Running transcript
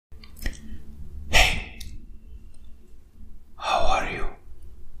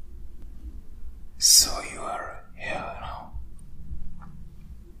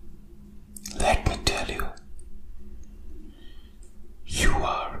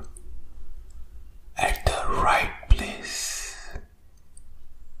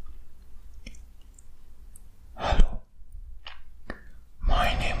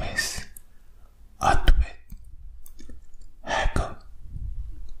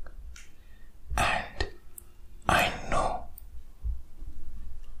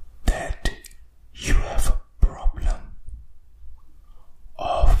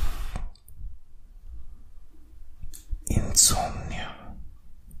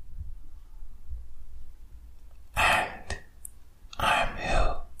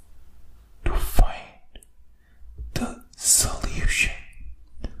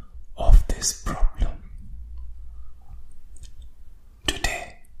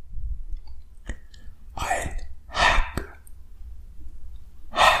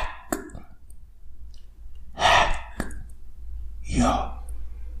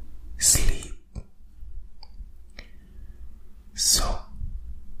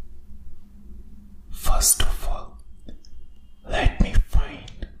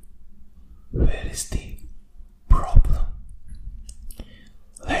where is the problem?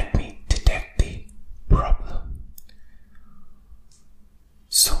 Let me detect the problem.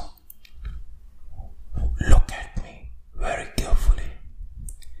 So, look at me very carefully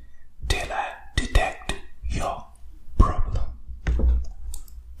till I detect your problem.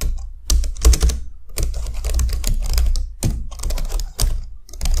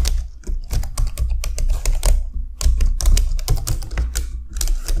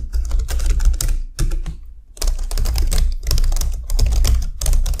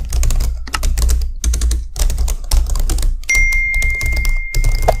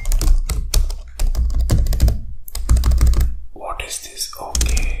 What is this?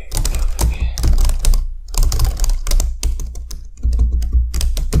 Okay.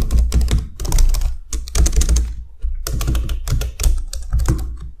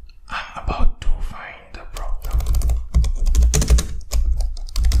 I'm about to find the problem.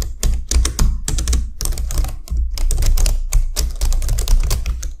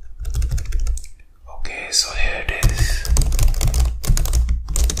 Okay, so here it is.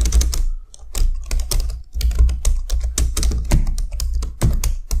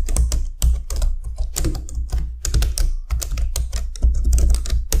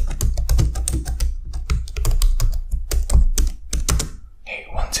 Hey,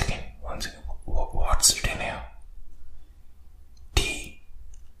 one second. What's written here?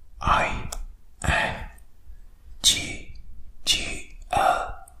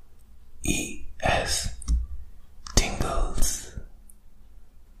 Tingles. Tingles.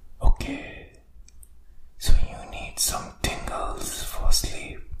 Okay. So you need some tingles for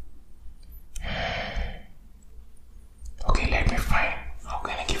sleep. Okay, let me find. How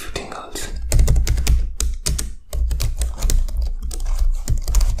can I give you tingles?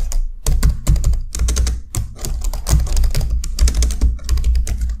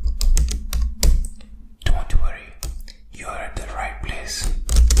 Don't worry, you are at the right place.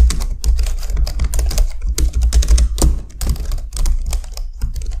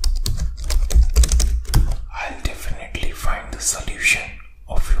 I'll definitely find the solution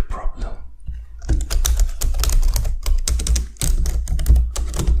of your problem.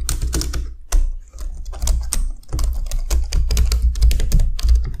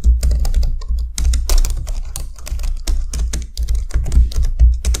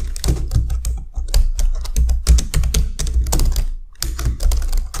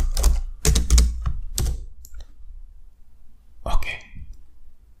 Okay,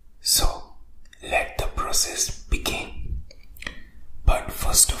 so let the process begin. But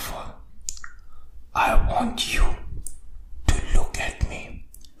first of all, I want you to look at me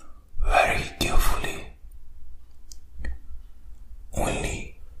very carefully.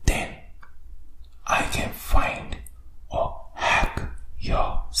 Only then I can find or hack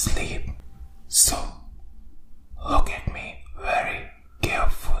your sleep. So look at me very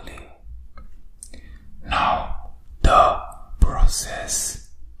carefully. Now the process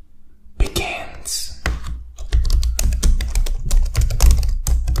begins.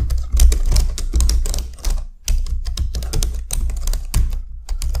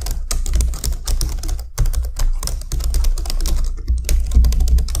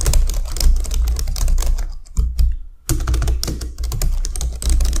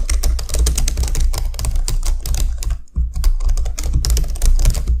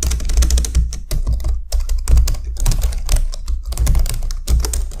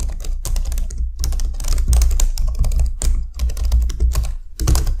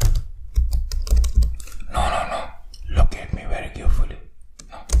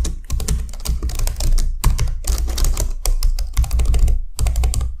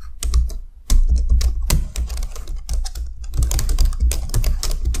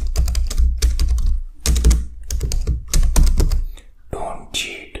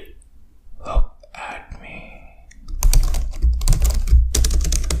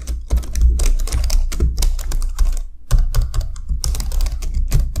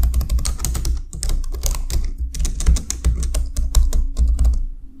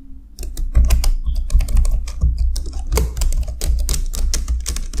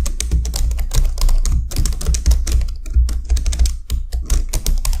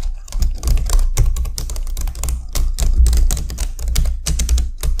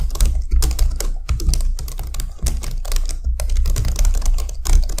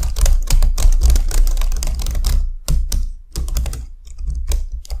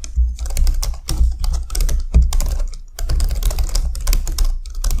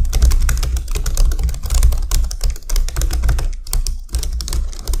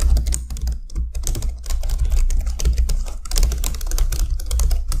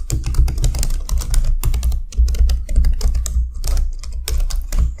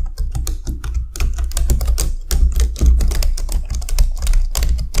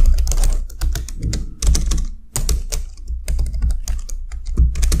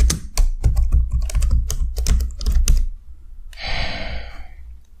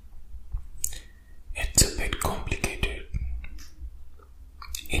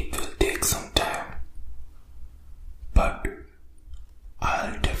 It